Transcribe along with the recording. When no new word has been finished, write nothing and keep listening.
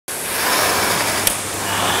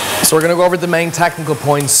So we're going to go over the main technical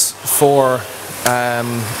points for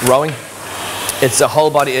rowing. It's a whole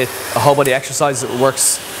body exercise that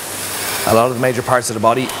works a lot of the major parts of the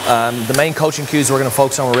body. The main coaching cues we're going to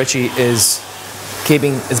focus on with Richie is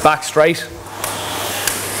keeping his back straight.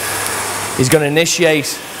 He's going to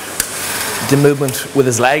initiate the movement with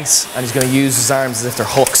his legs, and he's going to use his arms as if they're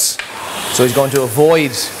hooks. So he's going to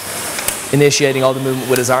avoid initiating all the movement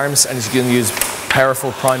with his arms, and he's going to use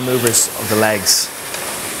powerful prime movers of the legs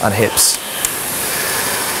and hips.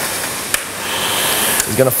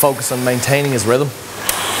 He's going to focus on maintaining his rhythm,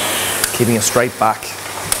 keeping a straight back,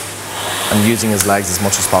 and using his legs as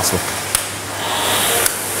much as possible.